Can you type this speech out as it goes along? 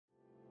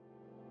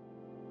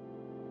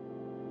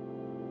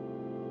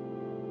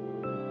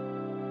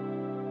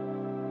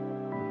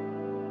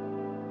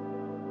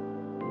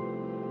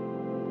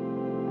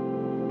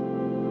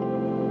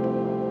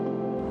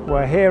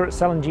We're here at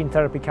Cell and Gene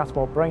Therapy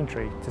Catapult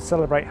Braintree to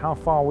celebrate how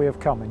far we have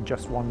come in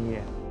just 1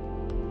 year.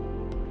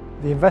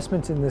 The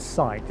investment in this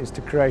site is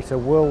to create a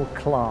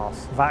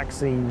world-class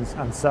vaccines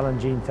and cell and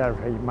gene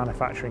therapy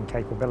manufacturing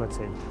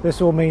capability.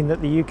 This will mean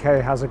that the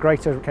UK has a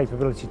greater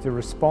capability to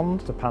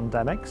respond to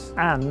pandemics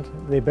and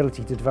the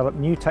ability to develop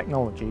new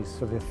technologies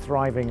for the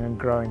thriving and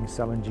growing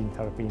cell and gene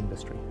therapy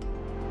industry.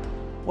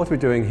 What we're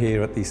doing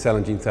here at the Cell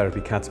and Gene Therapy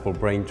Catapult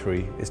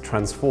Braintree is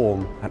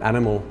transform an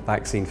animal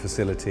vaccine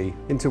facility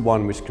into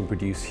one which can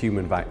produce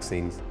human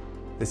vaccines.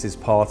 This is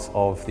part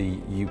of the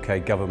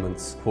UK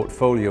government's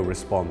portfolio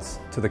response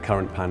to the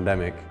current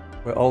pandemic.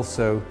 We're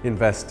also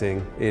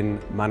investing in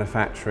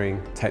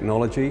manufacturing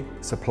technology,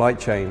 supply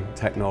chain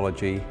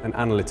technology and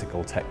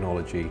analytical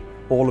technology,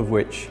 all of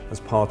which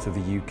as part of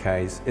the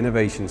UK's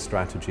innovation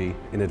strategy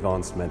in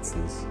advanced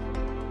medicines.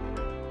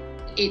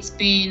 It's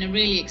been a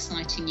really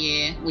exciting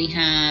year. We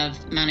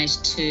have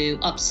managed to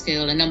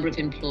upskill a number of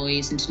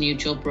employees into new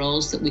job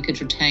roles that we could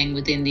retain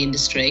within the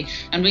industry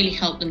and really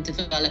help them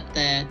develop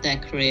their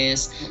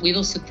careers. We've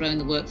also grown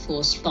the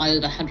workforce by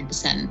over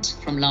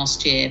 100% from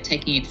last year,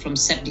 taking it from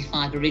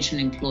 75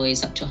 original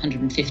employees up to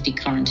 150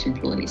 current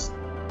employees.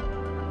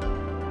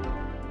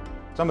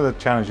 Some of the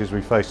challenges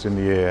we faced in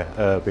the year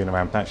have been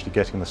around actually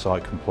getting the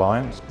site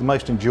compliant. The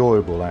most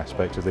enjoyable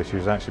aspect of this year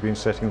has actually been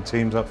setting the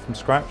teams up from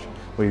scratch.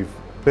 We've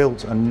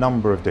built a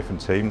number of different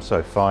teams,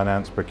 so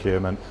finance,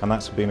 procurement, and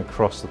that's been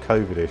across the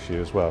COVID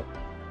issue as well.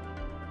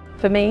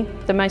 For me,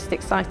 the most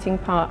exciting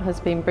part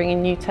has been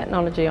bringing new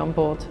technology on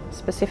board,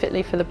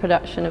 specifically for the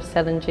production of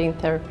cell and gene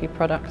therapy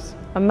products.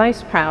 I'm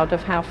most proud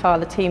of how far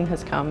the team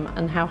has come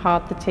and how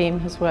hard the team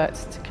has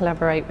worked to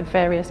collaborate with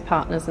various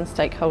partners and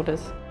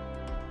stakeholders.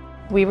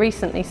 We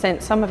recently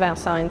sent some of our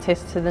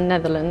scientists to the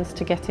Netherlands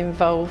to get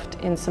involved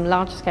in some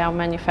large-scale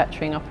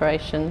manufacturing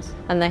operations,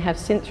 and they have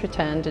since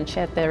returned and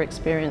shared their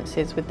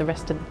experiences with the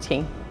rest of the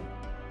team.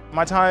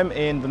 My time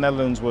in the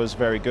Netherlands was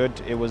very good.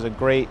 It was a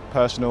great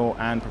personal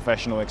and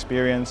professional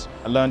experience.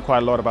 I learned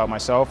quite a lot about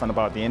myself and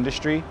about the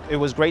industry. It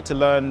was great to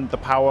learn the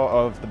power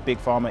of the big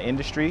pharma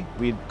industry.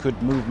 We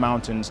could move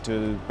mountains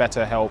to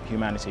better help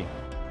humanity.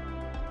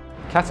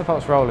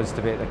 Catapult's role is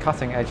to be at the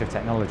cutting edge of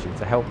technology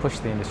to help push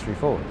the industry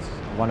forwards.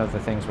 One of the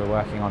things we're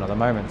working on at the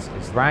moment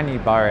is brand new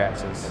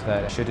bioreactors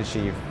that should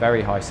achieve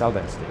very high cell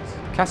densities.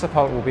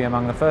 Catapult will be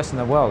among the first in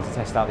the world to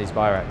test out these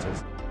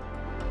bioreactors.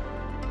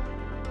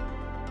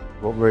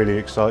 What really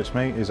excites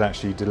me is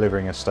actually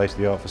delivering a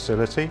state-of-the-art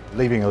facility,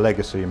 leaving a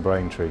legacy in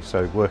Braintree.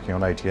 So working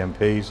on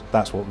ATMPs,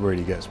 that's what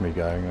really gets me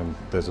going, and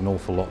there's an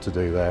awful lot to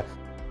do there.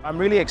 I'm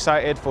really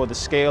excited for the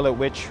scale at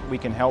which we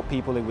can help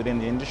people within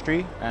the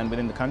industry and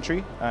within the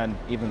country and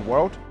even the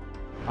world.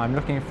 I'm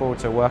looking forward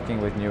to working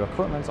with new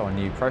equipment on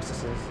new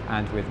processes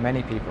and with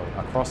many people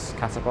across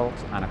Catapult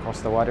and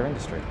across the wider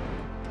industry.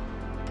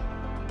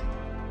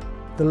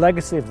 The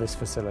legacy of this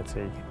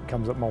facility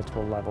comes at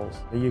multiple levels.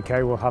 The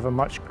UK will have a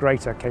much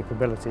greater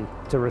capability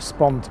to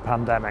respond to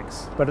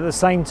pandemics, but at the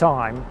same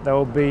time there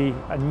will be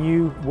a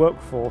new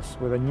workforce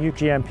with a new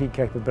GMP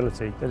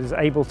capability that is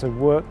able to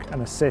work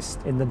and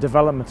assist in the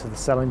development of the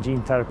cell and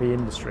gene therapy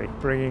industry,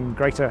 bringing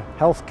greater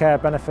healthcare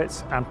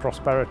benefits and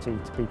prosperity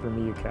to people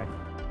in the UK.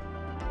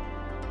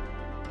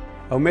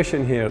 Our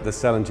mission here at the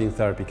Cell and Gene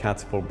Therapy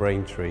Catapult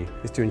Braintree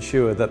is to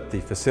ensure that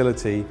the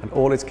facility and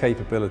all its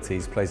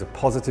capabilities plays a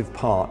positive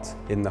part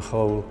in the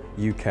whole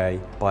UK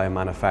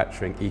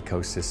biomanufacturing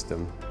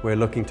ecosystem. We're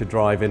looking to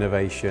drive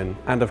innovation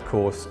and of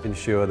course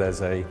ensure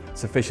there's a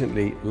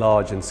sufficiently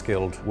large and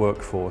skilled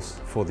workforce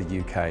for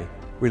the UK.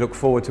 We look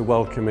forward to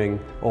welcoming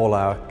all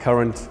our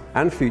current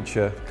and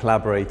future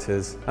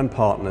collaborators and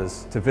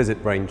partners to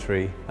visit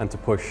Braintree and to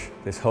push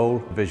this whole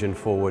vision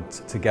forward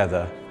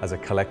together as a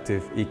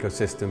collective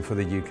ecosystem for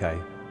the UK.